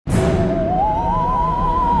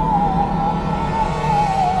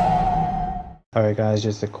Alright guys,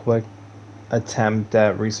 just a quick attempt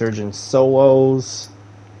at Resurgence solos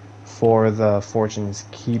for the Fortune's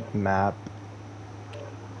Keep map.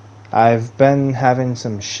 I've been having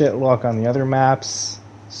some shit luck on the other maps,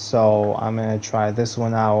 so I'm gonna try this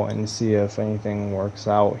one out and see if anything works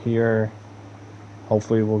out here.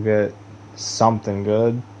 Hopefully we'll get something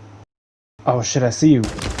good. Oh shit, I see you.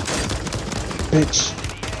 Bitch.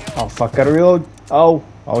 Oh fuck, gotta reload. Oh,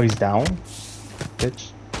 he's down. Bitch.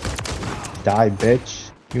 Die, bitch.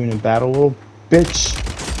 You in a battle, little bitch.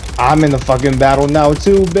 I'm in the fucking battle now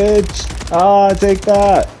too, bitch. Ah, take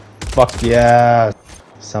that. Fuck yeah.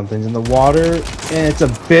 Something's in the water, and it's a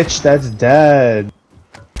bitch that's dead.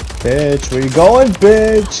 Bitch, where you going,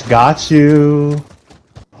 bitch? Got you.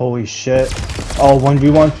 Holy shit. Oh,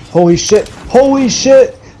 1v1. Holy shit. Holy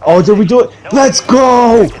shit. Oh, did we do it? Let's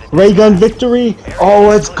go. Ray gun victory. Oh,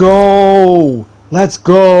 let's go. Let's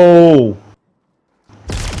go.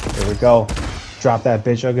 Here we go. Drop that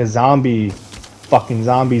bitch like a zombie. Fucking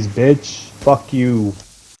zombies, bitch. Fuck you.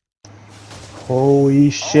 Holy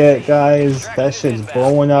shit, guys. That shit's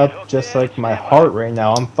blowing up just like my heart right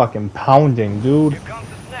now. I'm fucking pounding, dude.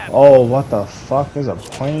 Oh, what the fuck? There's a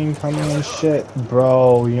plane coming and shit.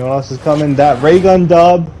 Bro, you know what else is coming? That ray gun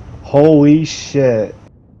dub. Holy shit.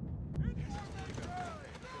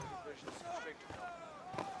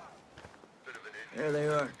 There they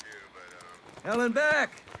are. Helen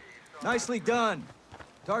back! Nicely done.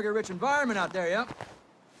 Target-rich environment out there, yep.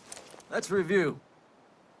 Let's review.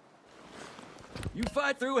 You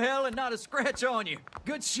fight through hell and not a scratch on you.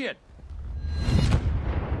 Good shit.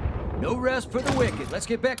 No rest for the wicked. Let's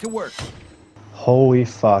get back to work. Holy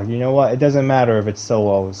fuck. You know what? It doesn't matter if it's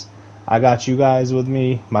solos. I got you guys with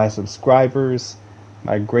me, my subscribers,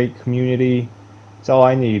 my great community. It's all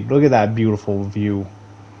I need. Look at that beautiful view.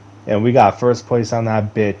 And we got first place on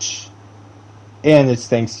that bitch. And it's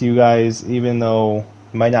thanks to you guys, even though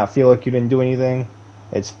you might not feel like you didn't do anything.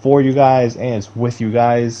 It's for you guys and it's with you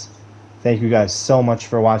guys. Thank you guys so much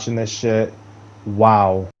for watching this shit.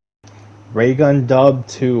 Wow. Raygun dub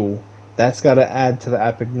 2. That's gotta add to the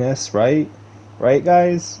epicness, right? Right,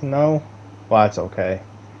 guys? No? Well, that's okay.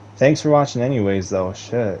 Thanks for watching anyways, though.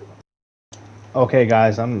 Shit. Okay,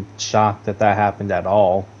 guys, I'm shocked that that happened at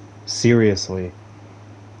all. Seriously.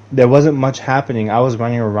 There wasn't much happening. I was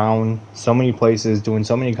running around so many places, doing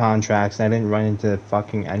so many contracts, and I didn't run into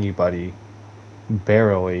fucking anybody.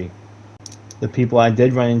 Barely. The people I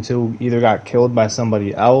did run into either got killed by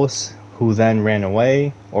somebody else, who then ran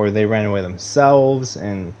away, or they ran away themselves,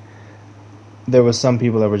 and there was some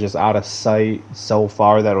people that were just out of sight so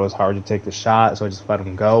far that it was hard to take the shot, so I just let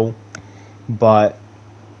them go. But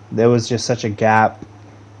there was just such a gap.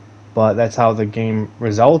 But that's how the game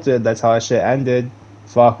resulted. That's how that shit ended.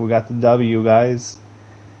 Fuck, we got the W, guys.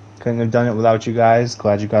 Couldn't have done it without you guys.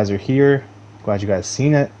 Glad you guys are here. Glad you guys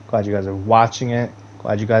seen it. Glad you guys are watching it.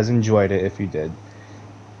 Glad you guys enjoyed it if you did.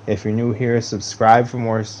 If you're new here, subscribe for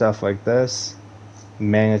more stuff like this.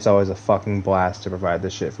 Man, it's always a fucking blast to provide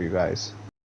this shit for you guys.